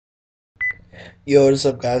Yo, what is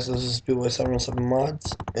up, guys? This is Boy707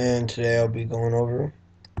 Mods, and today I'll be going over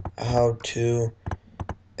how to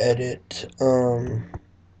edit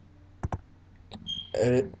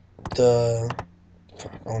edit the I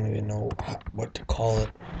don't even know what to call it,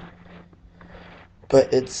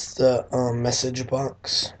 but it's the message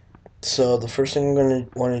box. So the first thing I'm gonna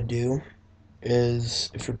want to do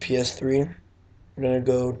is, if you're PS3, I'm gonna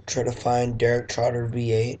go try to find Derek Trotter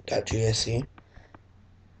V8.jse.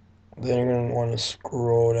 Then you're gonna want to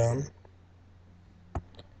scroll down.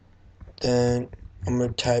 Then I'm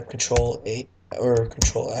gonna type Control 8 or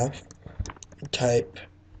Control F. Type.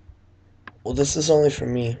 Well, this is only for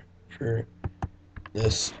me. For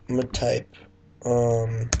this, I'm gonna type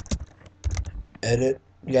edit.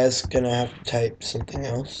 You guys gonna have to type something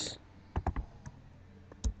else.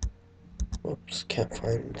 Oops, can't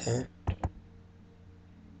find that.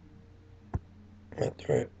 I'm at the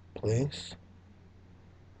right place.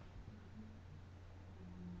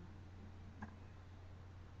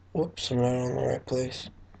 Whoops, I'm not on the right place.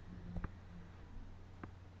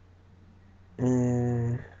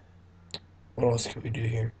 What else can we do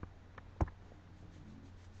here?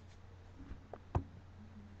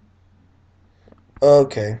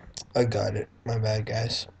 Okay, I got it. My bad,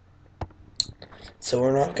 guys. So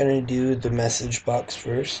we're not gonna do the message box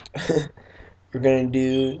first. We're gonna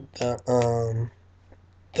do the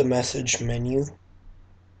message menu.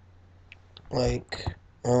 Like,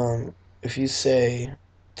 if you say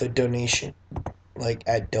the donation, like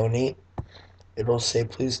at donate, it'll say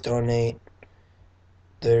please donate.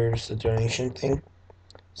 There's the donation thing.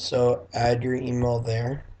 So add your email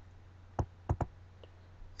there.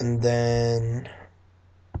 And then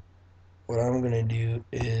what I'm gonna do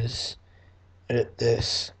is edit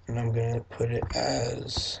this, and I'm gonna put it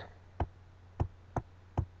as,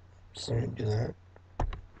 so let me do that.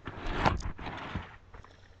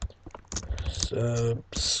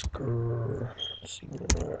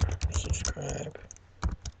 Subscribe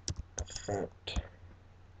at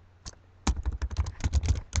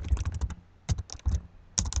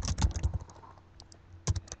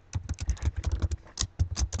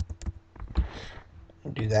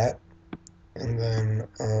do that, and then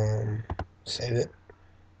save it.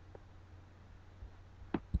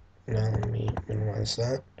 Now let me minimize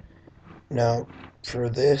that. Now for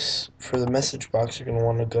this, for the message box, you're gonna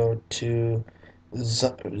want to go to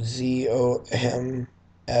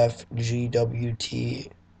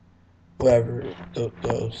ZOMFGWT, whatever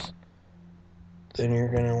those. Then you're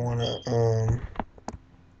gonna want to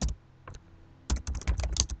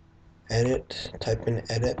edit, type in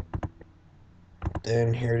edit.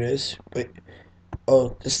 Then here it is. Wait,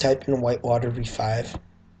 oh, just type in WhiteWater V5.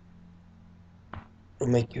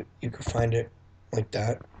 It'll make you can find it like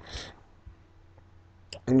that.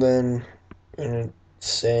 And then I'm gonna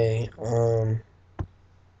say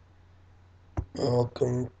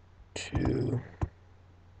welcome to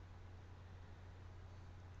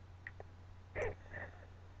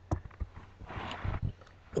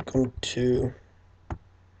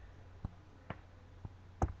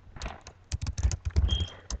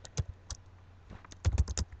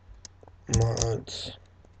mods.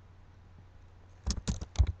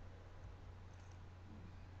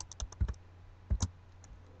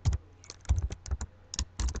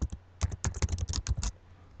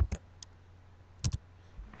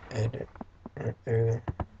 Edit. Right there we go.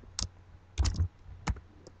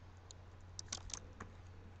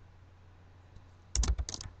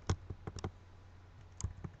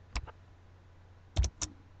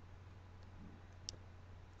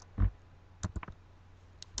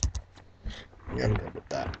 Yeah, I'm good with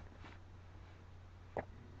that.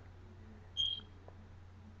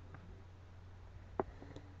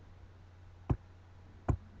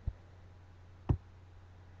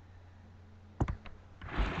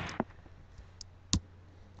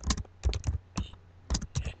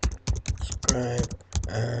 Subscribe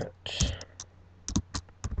at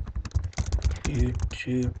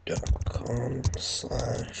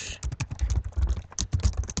youtube.com/mods.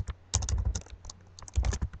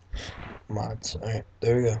 Alright,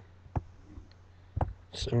 there we go.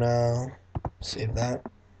 So now, save that.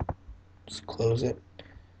 Just close it.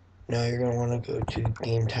 Now you're going to want to go to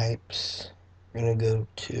game types. You're going to go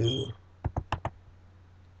to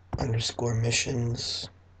underscore missions.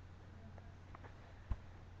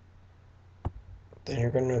 Then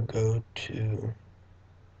you're going to go to,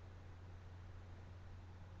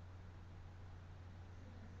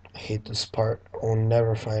 I hate this part, I will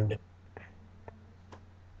never find it.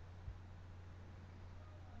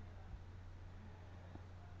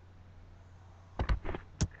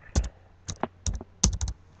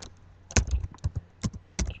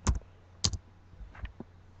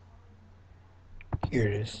 Here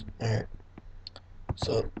it is. Alright.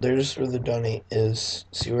 So there's where the donate is.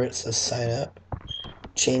 See where it says sign up?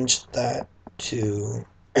 Change that to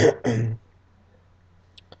change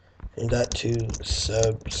that to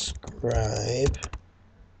subscribe.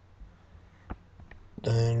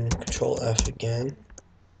 Then Control F again.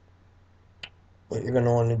 What you're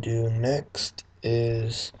gonna want to do next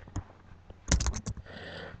is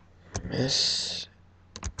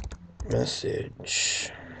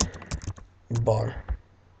message bar.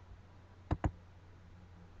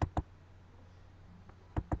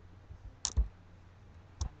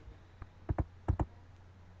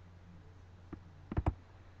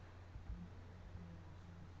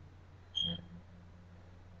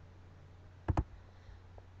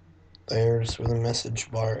 There's where the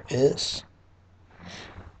message bar is.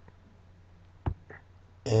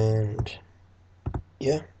 And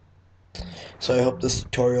yeah. So I hope this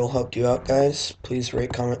tutorial helped you out, guys. Please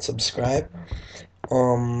rate, comment, subscribe.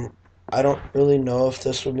 I don't really know if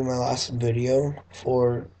this will be my last video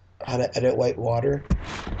for how to edit WhiteWater,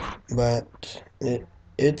 but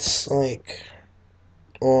it's like,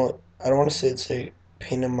 well, I don't want to say it's a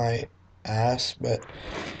pain in my ass, but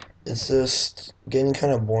it's just getting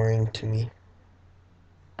kind of boring to me.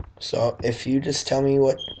 So if you just tell me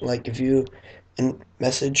what, like, if you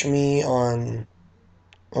message me on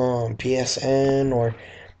PSN, or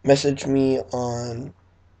message me on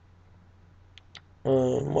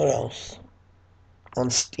what else, on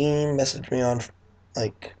Steam, message me on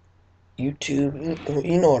like YouTube,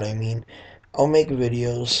 you know what I mean. I'll make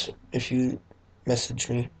videos if you message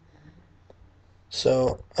me.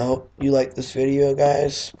 So I hope you like this video,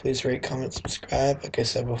 guys. Please rate, comment, subscribe, like I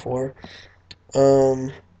said before.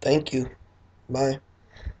 Thank you. Bye.